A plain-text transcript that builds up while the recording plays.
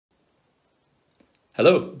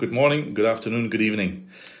Hello, good morning, good afternoon, good evening.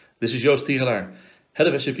 This is Joos Tigelaar, Head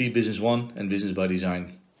of SAP Business One and Business by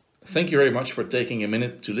Design. Thank you very much for taking a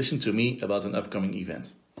minute to listen to me about an upcoming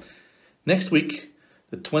event. Next week,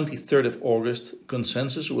 the 23rd of August,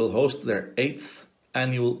 Consensus will host their 8th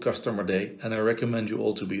annual Customer Day, and I recommend you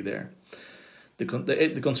all to be there.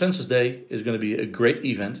 The Consensus Day is going to be a great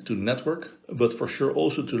event to network, but for sure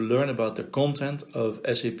also to learn about the content of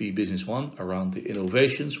SAP Business One around the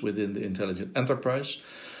innovations within the intelligent enterprise.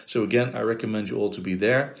 So again, I recommend you all to be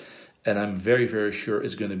there, and I'm very, very sure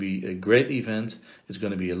it's going to be a great event. It's going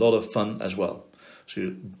to be a lot of fun as well.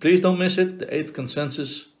 So please don't miss it, the 8th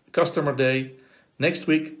Consensus Customer Day, next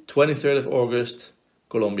week, 23rd of August,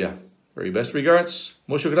 Colombia. Very best regards,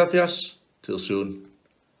 muchas gracias, till soon.